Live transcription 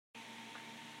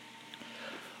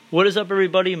What is up,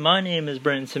 everybody? My name is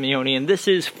Brandon Simeone, and this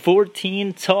is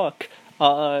 14 Talk.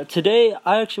 Today,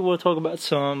 I actually want to talk about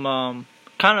some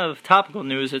kind of topical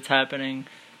news that's happening,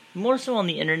 more so on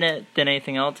the internet than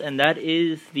anything else, and that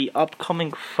is the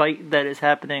upcoming fight that is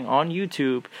happening on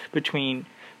YouTube between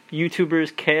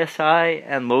YouTubers KSI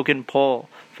and Logan Paul.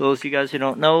 For those of you guys who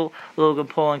don't know, Logan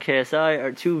Paul and KSI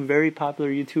are two very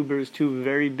popular YouTubers, two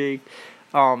very big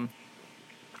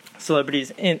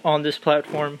celebrities on this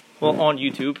platform. Well, on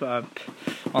YouTube.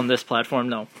 On this platform,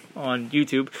 no. On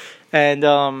YouTube. And,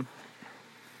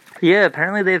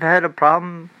 apparently they've had a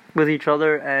problem with each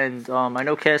other. And I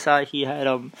know KSI, he had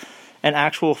an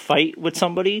actual fight with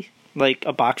somebody, like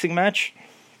a boxing match,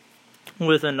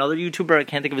 with another YouTuber. I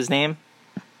can't think of his name.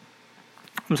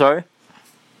 I'm sorry.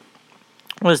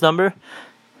 What's his number?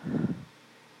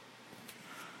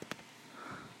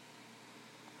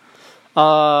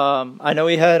 I know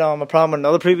he had a problem with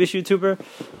another previous YouTuber,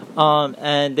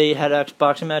 and they had a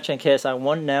boxing match, and KSI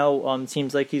won. Now,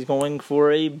 seems like he's going for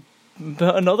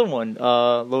another one,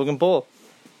 Logan Paul.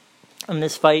 And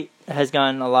this fight has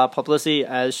gotten a lot of publicity,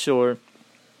 as sure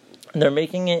they're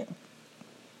making it.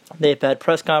 They've had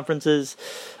press conferences.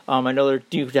 I know they're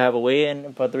due to have a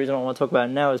weigh-in, but the reason I want to talk about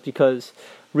it now is because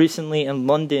recently in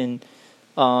London,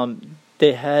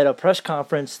 they had a press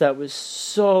conference that was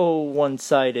so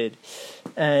one-sided,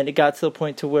 and it got to the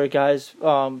point to where guys,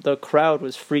 the crowd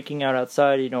was freaking out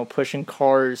outside, pushing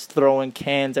cars, throwing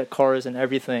cans at cars and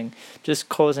everything, just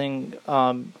causing,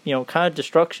 kind of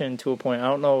destruction to a point. I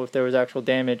don't know if there was actual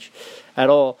damage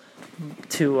at all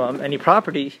to any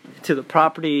property, to the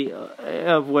property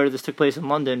of where this took place in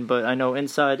London, but I know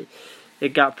inside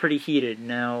it got pretty heated.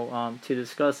 Now, to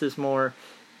discuss this more,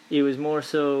 it was more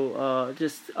so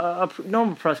just a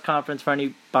normal press conference for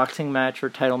any boxing match or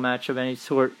title match of any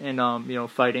sort in the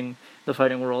fighting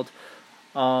world.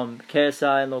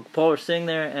 KSI and Logan Paul were sitting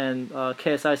there, and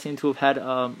KSI seemed to have had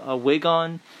a wig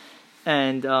on,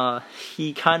 and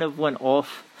he kind of went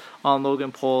off on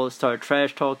Logan Paul, started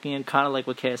trash talking, kind of like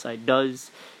what KSI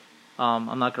does.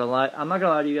 I'm not gonna lie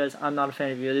to you guys. I'm not a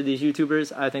fan of either of these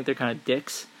YouTubers. I think they're kind of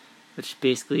dicks, which is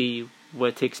basically what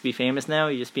it takes to be famous now.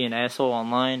 You just be an asshole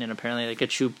online, and apparently that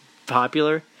gets you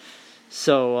popular.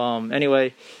 So,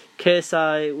 anyway,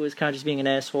 KSI was kind of just being an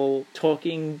asshole,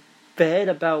 talking bad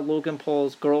about Logan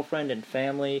Paul's girlfriend and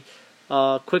family.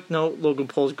 Quick note, Logan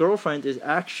Paul's girlfriend is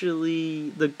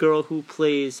actually the girl who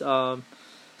plays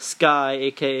Skye,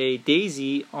 aka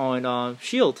Daisy, on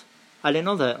S.H.I.E.L.D. I didn't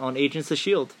know that, on Agents of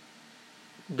S.H.I.E.L.D.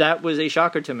 That was a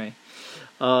shocker to me.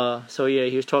 He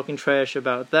was talking trash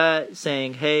about that,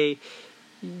 saying, hey,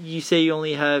 you say you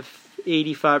only have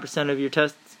 85% of your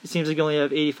it seems like you only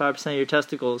have 85% of your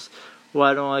testicles.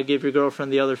 Why don't I give your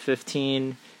girlfriend the other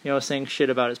 15? Saying shit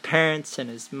about his parents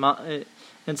and his mom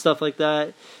and stuff like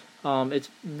that.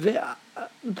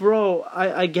 Bro,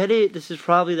 I get it.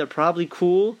 They're probably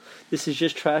cool. This is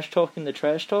just trash talking the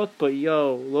trash talk. But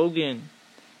yo, Logan,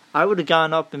 I would have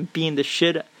gone up and beaten the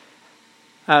shit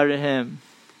out of him.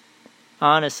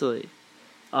 Honestly.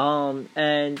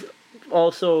 And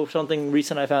also something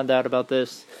recent I found out about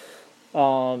this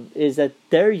is that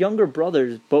their younger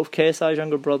brothers, both KSI's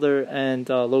younger brother and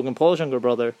Logan Paul's younger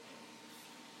brother,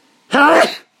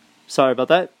 sorry about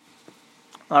that,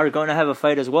 are going to have a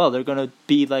fight as well. They're going to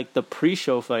be like the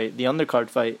pre-show fight, the undercard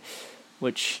fight,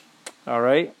 which,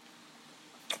 alright.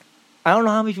 I don't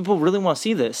know how many people really want to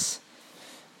see this.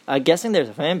 I'm guessing there's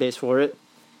a fan base for it.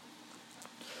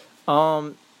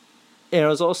 And it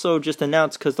was also just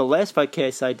announced because the last fight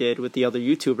KSI did with the other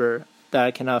YouTuber that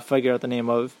I cannot figure out the name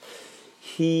of,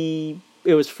 it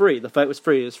was free. The fight was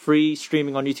free. It was free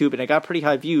streaming on YouTube, and it got pretty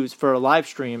high views for a live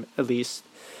stream, at least.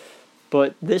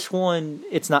 But this one,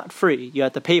 it's not free. You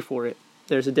have to pay for it.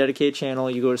 There's a dedicated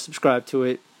channel. You go to subscribe to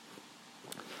it.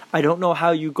 I don't know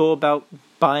how you go about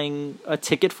buying a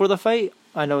ticket for the fight.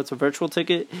 I know it's a virtual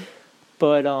ticket,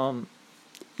 but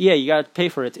you got to pay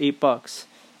for it. It's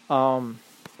 $8.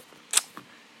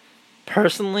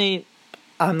 Personally,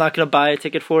 I'm not going to buy a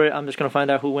ticket for it. I'm just going to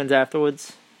find out who wins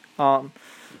afterwards.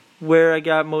 Where I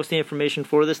got most of the information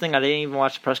for this thing, I didn't even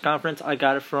watch the press conference. I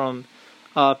got it from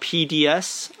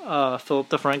PDS, Philip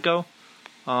DeFranco.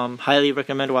 Highly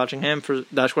recommend watching him.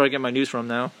 That's where I get my news from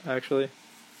now, actually.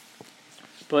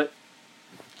 But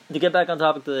to get back on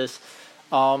topic to this,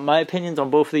 my opinions on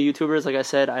both of the YouTubers, like I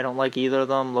said, I don't like either of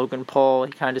them. Logan Paul,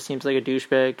 he kind of seems like a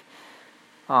douchebag.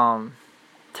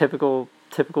 Typical,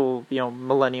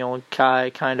 millennial guy,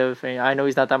 kind of. I know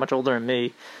he's not that much older than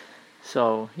me.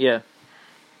 So, yeah.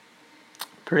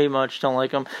 Pretty much don't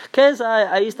like him. Because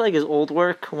I used to like his old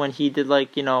work when he did,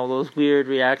 those weird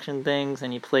reaction things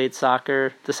and he played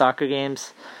the soccer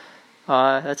games.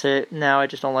 That's it. Now I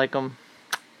just don't like them.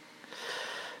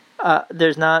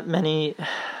 There's not many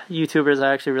YouTubers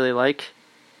I actually really like,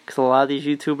 because a lot of these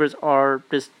YouTubers are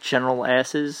just general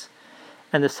asses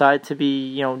and decide to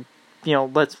be,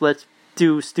 let's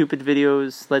do stupid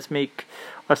videos, let's make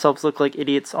ourselves look like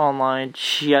idiots online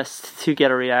just to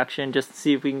get a reaction, just to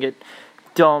see if we can get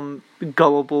dumb,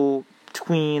 gullible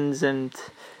tweens and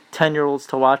 10-year-olds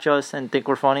to watch us and think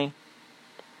we're funny.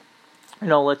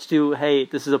 Let's do, hey,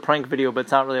 this is a prank video, but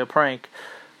it's not really a prank.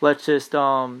 Let's just,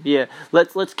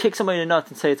 let's kick somebody in the nuts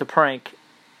and say it's a prank,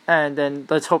 and then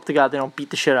let's hope to God they don't beat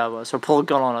the shit out of us or pull a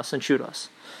gun on us and shoot us.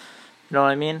 You know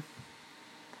what I mean?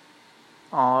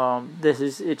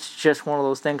 It's just one of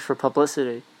those things for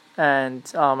publicity. And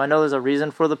I know there's a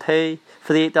reason for the pay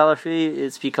for the $8 fee.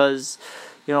 It's because,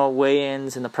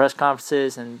 weigh-ins and the press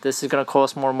conferences, and this is going to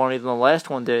cost more money than the last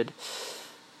one did.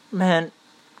 Man,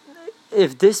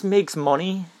 if this makes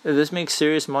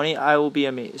serious money, I will be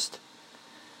amazed.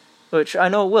 Which I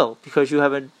know it will, because you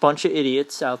have a bunch of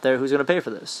idiots out there who's going to pay for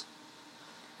this.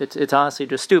 It's honestly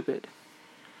just stupid.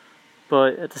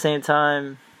 But at the same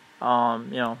time,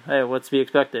 hey, what's to be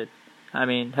expected? I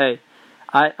mean, hey,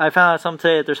 I found out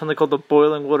today that there's something called the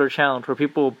boiling water challenge, where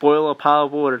people will boil a pile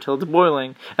of water till it's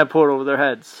boiling and pour it over their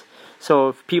heads. So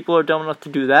if people are dumb enough to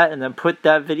do that and then put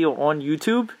that video on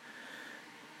YouTube,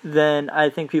 then I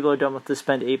think people are dumb enough to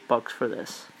spend $8 for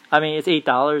this. I mean, it's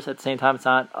 $8. At the same time, it's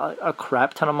not a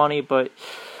crap ton of money, but,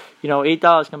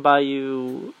 $8 can buy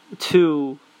you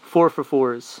 2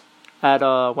 4-for-4s at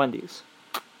Wendy's.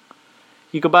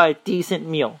 You could buy a decent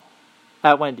meal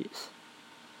at Wendy's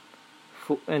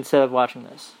instead of watching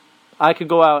this. I could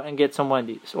go out and get some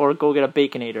Wendy's, or go get a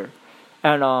Baconator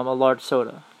and a large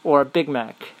soda, or a Big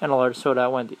Mac and a large soda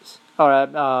at Wendy's, or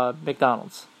at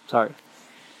McDonald's. Sorry.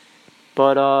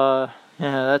 But,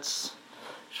 that's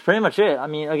pretty much it. I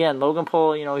mean, again, Logan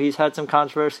Paul, he's had some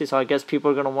controversy, so I guess people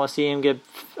are going to want to see him get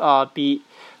beat.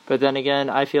 But then again,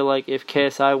 I feel like if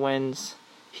KSI wins,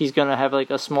 he's going to have like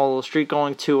a small little streak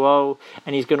going 2-0,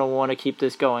 and he's going to want to keep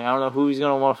this going. I don't know who he's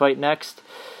going to want to fight next.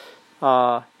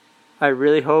 I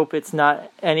really hope it's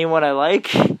not anyone I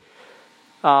like.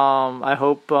 I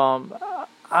hope,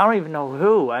 I don't even know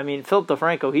who. I mean, Philip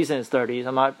DeFranco, he's in his 30s.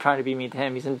 I'm not trying to be mean to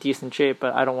him. He's in decent shape,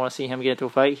 but I don't want to see him get into a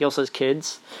fight. He also has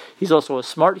kids. He's also a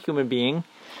smart human being,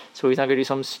 so he's not going to do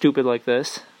something stupid like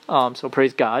this. So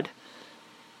praise God.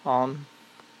 I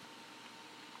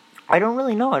don't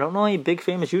really know. I don't know any big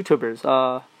famous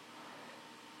YouTubers.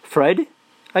 Fred,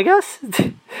 I guess?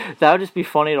 That would just be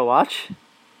funny to watch.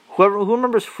 Who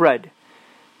remembers Fred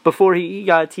before he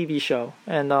got a TV show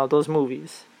and those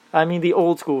movies? I mean, the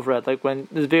old school Fred, like when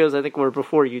his videos, I think, were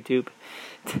before YouTube.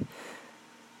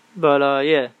 But,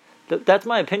 yeah, that's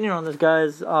my opinion on this,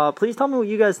 guys. Please tell me what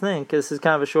you guys think. This is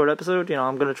kind of a short episode.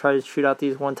 I'm going to try to shoot out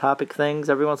these one-topic things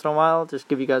every once in a while, just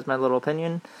give you guys my little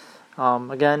opinion.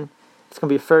 Again, it's going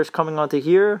to be first coming onto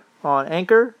here on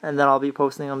Anchor, and then I'll be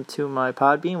posting them to my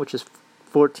Podbean, which is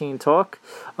 14 Talk.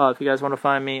 If you guys want to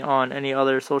find me on any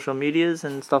other social medias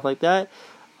and stuff like that,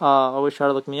 always try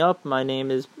to look me up. My name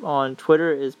is on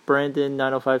Twitter is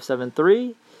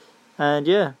Brandon90573. And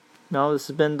yeah, this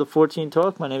has been the 14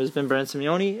 Talk. My name has been Brandon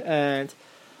Simeone, and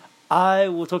I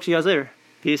will talk to you guys later.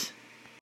 Peace.